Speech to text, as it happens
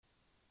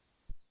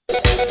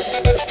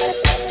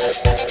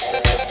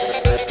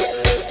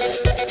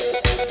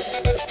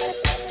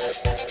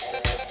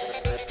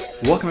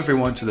Welcome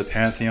everyone to the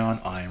Pantheon.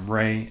 I am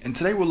Ray, and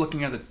today we're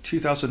looking at the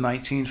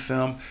 2019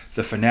 film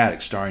The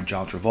Fanatic, starring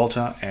John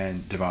Travolta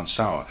and Devon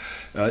Sawa.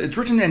 It's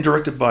written and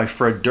directed by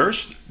Fred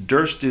Durst.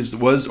 Durst is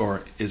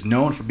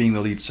known for being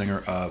the lead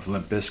singer of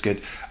Limp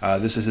Bizkit.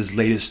 This is his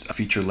latest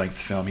feature-length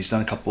film. He's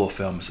done a couple of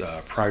films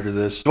prior to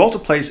this.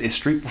 Travolta plays a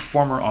street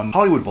performer on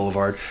Hollywood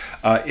Boulevard.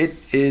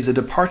 It is a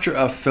departure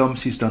of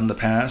films he's done in the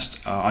past.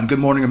 On Good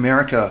Morning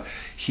America,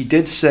 he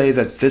did say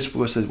that this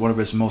was one of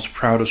his most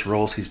proudest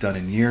roles he's done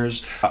in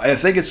years. I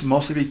think it's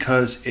mostly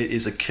because it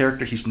is a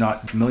character he's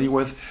not familiar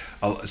with.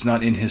 It's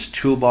not in his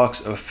toolbox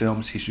of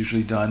films he's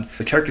usually done.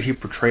 The character he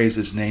portrays,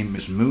 his name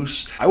is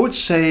Moose. I would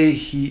say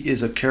he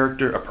is a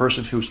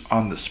person who's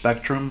on the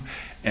spectrum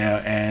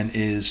and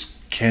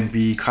can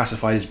be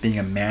classified as being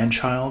a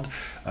man-child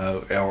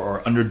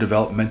or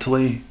underdeveloped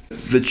mentally.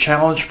 The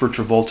challenge for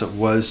Travolta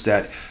was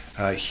that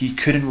he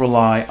couldn't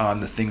rely on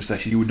the things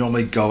that he would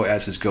normally go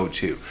as his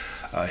go-to.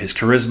 His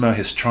charisma,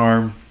 his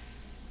charm,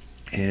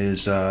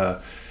 his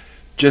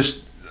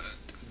just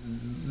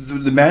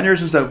the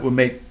mannerisms that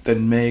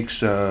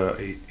makes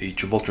a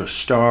Travolta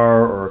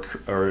star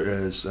or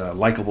as a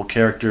likable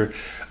character.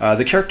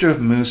 The character of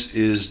Moose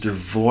is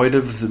devoid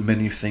of the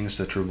many things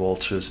that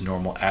Travolta's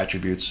normal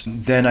attributes.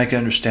 Then I can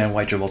understand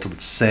why Travolta would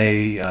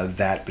say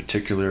that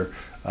particular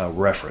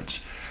reference.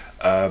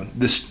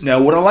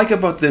 Now, what I like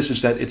about this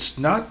is that it's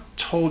not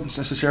told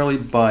necessarily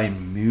by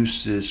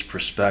Moose's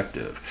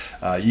perspective.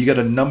 You get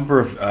a number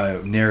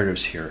of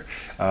narratives here.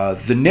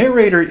 The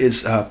narrator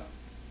is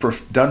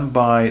done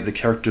by the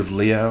character of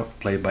Leah,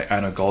 played by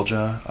Anna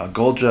Golja.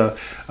 Golja,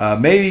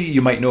 maybe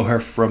you might know her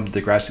from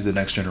Degrassi: The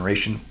Next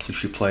Generation.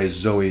 She plays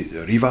Zoe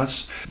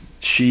Rivas.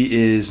 She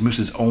is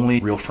Moose's only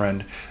real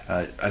friend.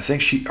 I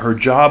think her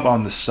job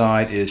on the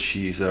side is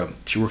she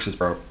works as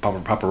a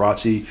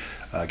paparazzi,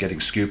 getting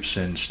scoops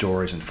and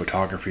stories and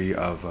photography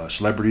of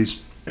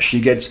celebrities.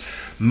 She gets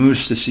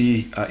Moose to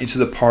see into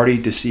the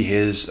party to see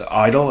his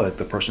idol,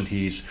 the person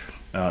he's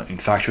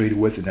infatuated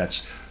with, and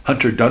that's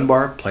Hunter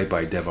Dunbar, played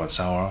by Devon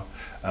Sawa.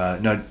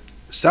 Now,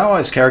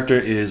 Sawa's character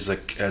is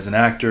as an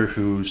actor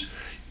who's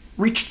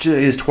reached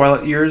his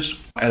twilight years.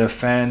 At a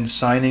fan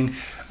signing,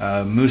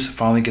 Moose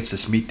finally gets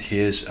to meet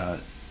his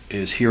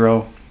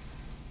hero,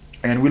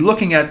 and we're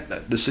looking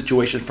at the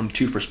situation from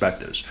two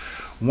perspectives.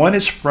 One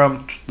is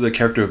from the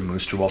character of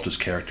Moose, Travolta's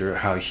character,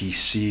 how he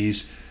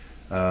sees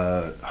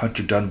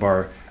Hunter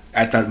Dunbar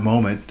at that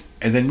moment,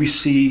 and then we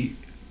see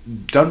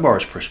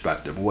Dunbar's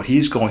perspective, what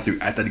he's going through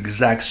at that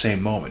exact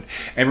same moment.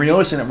 And we're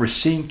noticing that we're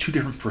seeing two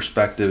different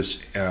perspectives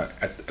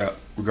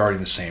regarding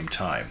the same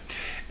time.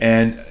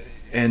 And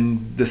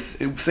the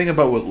thing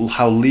about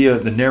how Leah,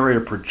 the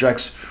narrator,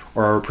 projects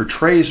or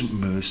portrays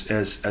Moose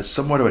as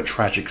somewhat of a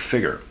tragic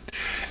figure.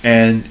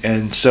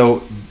 And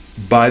so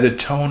by the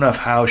tone of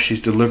how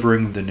she's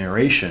delivering the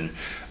narration,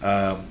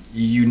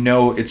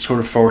 it's sort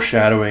of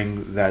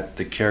foreshadowing that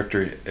the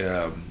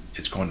character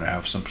is going to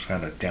have some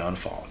kind of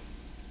downfall.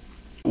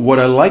 What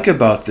I like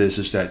about this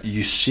is that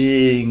you're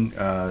seeing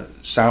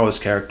Sawa's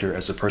character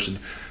as a person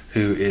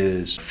who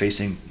is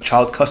facing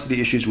child custody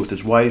issues with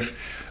his wife.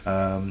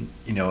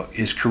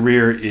 His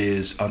career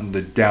is on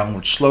the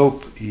downward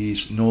slope.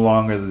 He's no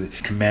longer the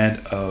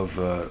command of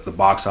the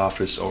box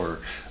office or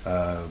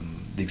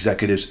the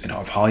executives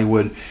of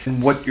Hollywood.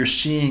 And what you're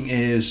seeing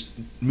is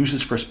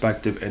Moose's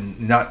perspective,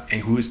 and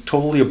who is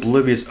totally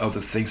oblivious of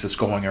the things that's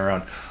going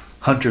around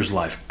Hunter's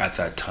life at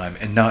that time,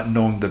 and not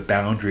knowing the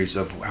boundaries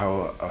of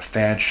how a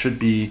fan should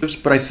be.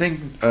 But I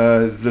think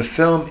the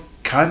film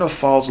kind of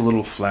falls a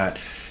little flat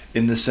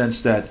in the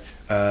sense that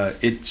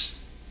it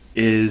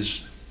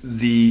is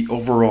the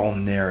overall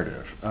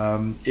narrative.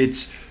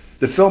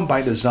 The film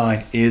by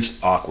design is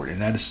awkward,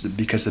 and that is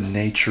because of the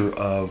nature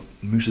of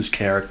Moose's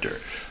character.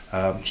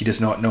 He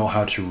does not know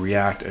how to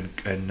react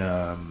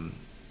and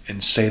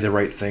say the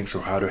right things,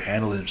 or how to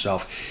handle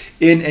himself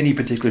in any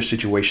particular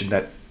situation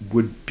that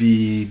would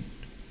be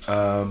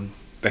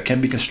that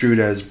can be construed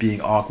as being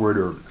awkward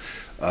or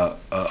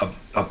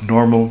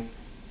abnormal.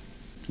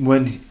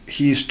 When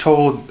he's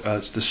told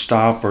to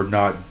stop or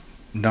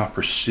not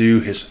pursue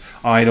his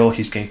idol,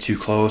 he's getting too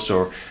close,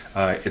 or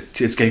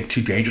it's getting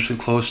too dangerously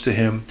close to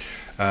him.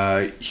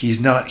 He's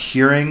not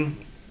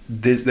hearing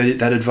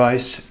that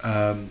advice,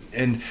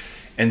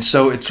 and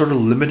so it's sort of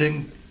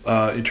limiting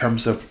in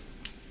terms of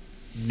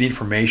the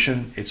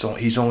information.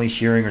 He's only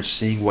hearing or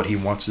seeing what he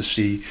wants to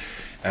see.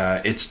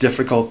 It's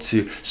difficult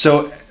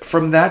so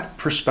from that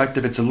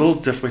perspective, it's a little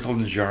difficult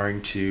and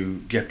jarring to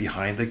get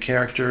behind the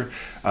character.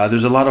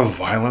 There's a lot of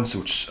violence,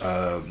 which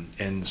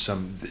and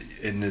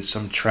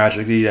some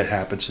tragedy that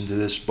happens into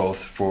this,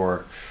 both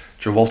for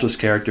Travolta's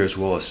character as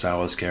well as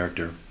Sawa's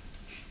character.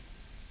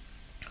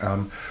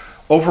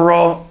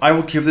 Overall, I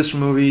will give this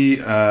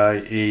movie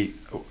out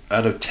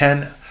of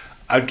 10.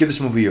 I'd give this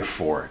movie a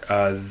 4.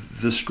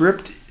 The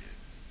script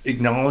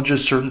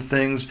acknowledges certain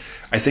things.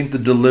 I think the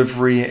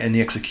delivery and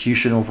the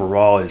execution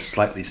overall is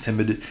slightly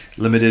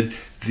limited.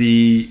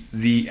 The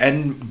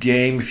end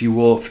game, if you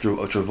will, of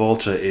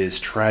Travolta is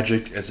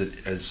tragic as it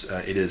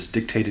is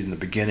dictated in the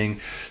beginning.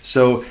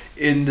 So,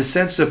 in the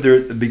sense of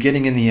the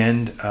beginning and the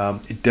end,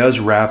 it does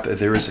wrap.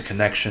 There is a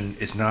connection.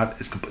 It's not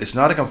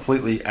a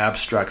completely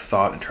abstract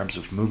thought in terms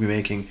of movie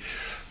making,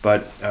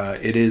 but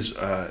it is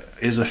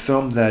a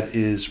film that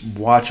is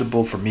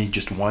watchable for me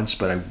just once.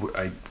 But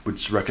I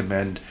would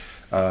recommend.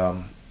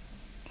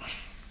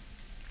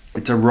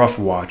 It's a rough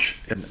watch,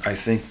 and I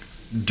think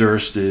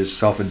Durst is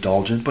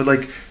self-indulgent, but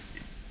like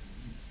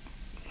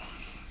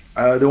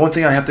the one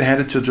thing I have to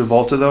hand it to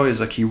Travolta though is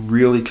like he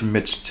really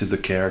commits to the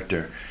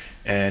character,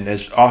 and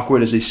as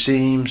awkward as he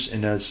seems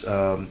and as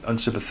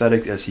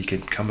unsympathetic as he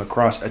can come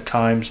across at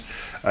times,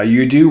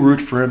 you do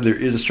root for him. There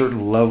is a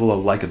certain level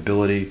of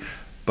likability,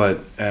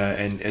 but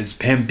and as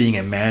him being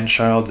a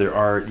man-child,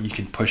 you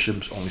can push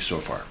him only so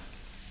far.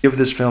 Give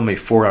this film a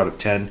 4 out of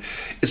 10.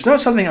 It's not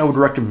something I would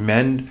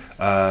recommend,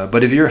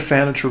 but if you're a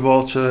fan of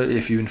Travolta,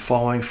 if you've been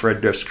following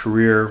Fred Durst's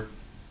career,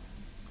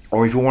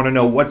 or if you want to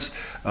know what's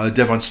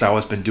Devon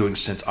Sawa's been doing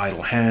since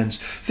Idle Hands,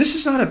 this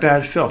is not a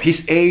bad film.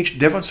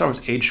 Devon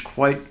Sawa's aged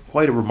quite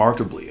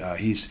remarkably.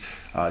 He's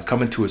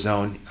come into his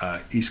own.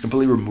 He's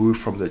completely removed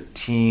from the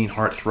teen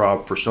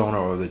heartthrob persona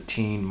or the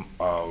teen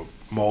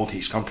mold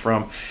he's come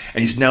from,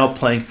 and he's now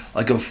playing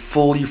like a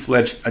fully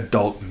fledged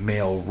adult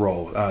male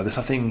role.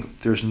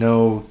 There's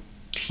no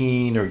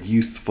teen or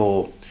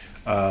youthful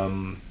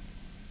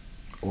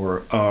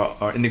or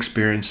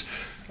inexperienced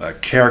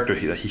character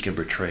that he can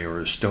portray, or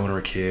a stoner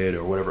kid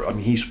or whatever. I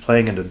mean, he's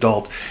playing an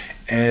adult,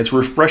 and it's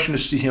refreshing to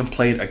see him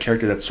play a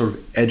character that's sort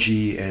of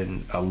edgy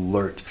and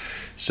alert.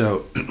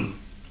 So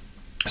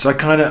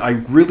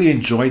I really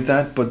enjoyed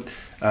that, but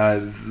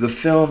the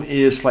film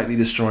is slightly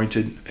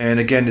disjointed, and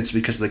again, it's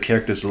because the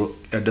character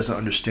doesn't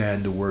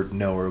understand the word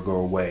no or go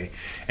away,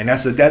 and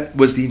that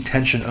was the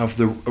intention of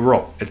the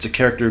role. It's a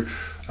character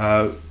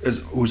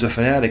who's a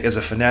fanatic. As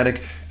a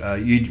fanatic,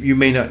 you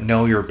may not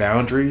know your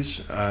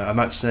boundaries. I'm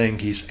not saying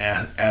he's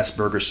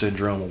Asperger's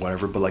syndrome or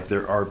whatever, but like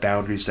there are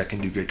boundaries that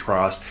can get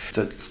crossed. It's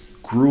a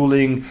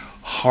grueling,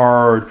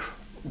 hard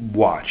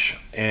watch,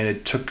 and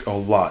it took a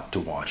lot to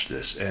watch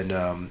this, and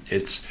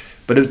it's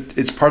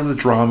part of the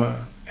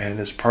drama. And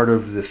it's part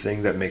of the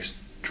thing that makes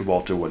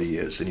Travolta what he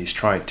is, and he's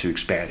trying to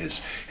expand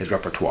his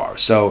repertoire.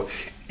 So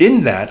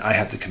in that, I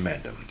have to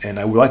commend him. And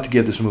I would like to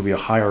give this movie a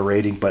higher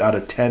rating, but out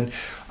of 10,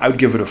 I would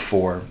give it a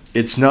 4.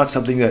 It's not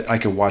something that I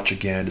could watch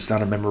again. It's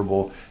not as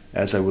memorable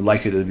as I would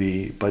like it to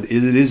be, but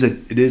it is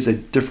a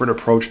different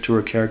approach to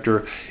a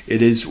character.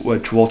 It is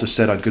what Travolta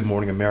said on Good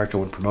Morning America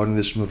when promoting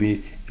this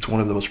movie. It's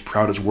one of the most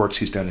proudest works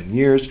he's done in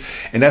years,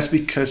 and that's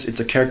because it's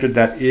a character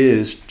that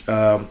is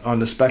on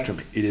the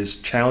spectrum. It is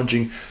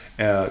challenging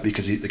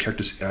because the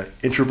character's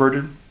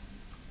introverted.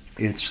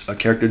 It's a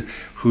character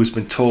who's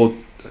been told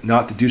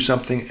not to do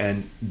something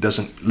and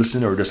doesn't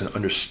listen or doesn't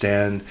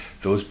understand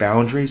those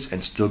boundaries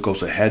and still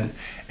goes ahead,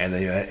 and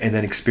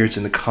then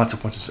experiencing the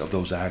consequences of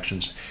those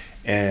actions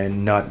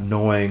and not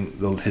knowing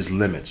his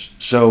limits.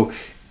 So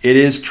it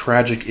is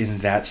tragic in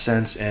that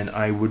sense, and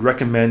I would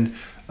recommend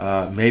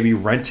maybe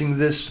renting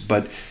this,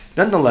 but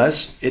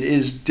nonetheless, it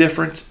is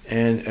different,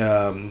 and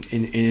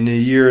in a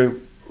year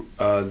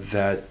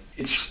that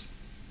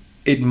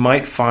it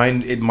might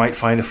find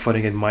a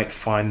footing, it might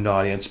find an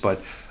audience,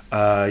 but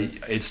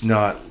it's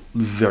not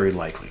very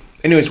likely.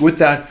 Anyways, with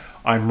that,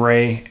 I'm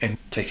Ray, and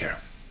take care.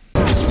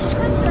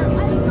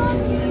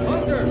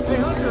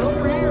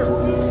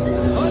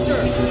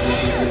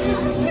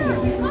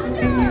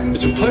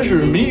 It's a pleasure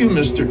to meet you,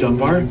 Mr.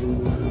 Dunbar.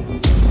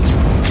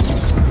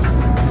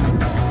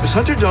 Is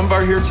Hunter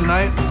Dunbar here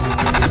tonight?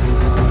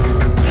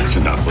 That's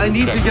enough. I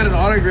need to get an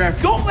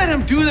autograph. Don't let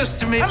him do this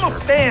to me. I'm a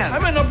fan.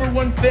 I'm a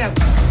 #1 fan.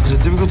 Is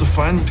it difficult to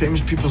find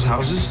famous people's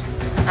houses?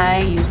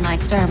 I use my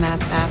Star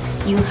Map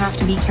app. You have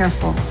to be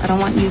careful. I don't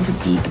want you to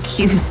be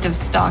accused of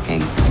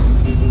stalking.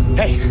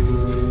 Hey,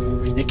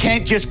 you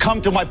can't just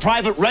come to my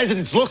private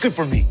residence looking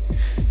for me.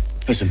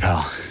 Listen,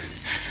 pal,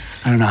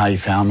 I don't know how you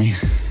found me,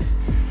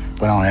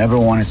 but I don't ever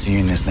want to see you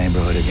in this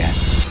neighborhood again.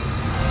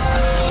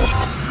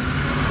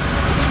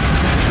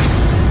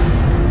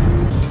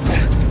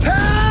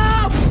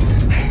 Help!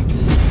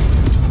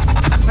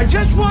 I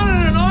just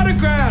wanted an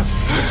autograph.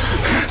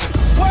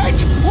 Wait!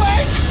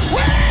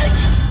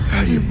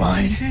 Out of your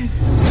mind.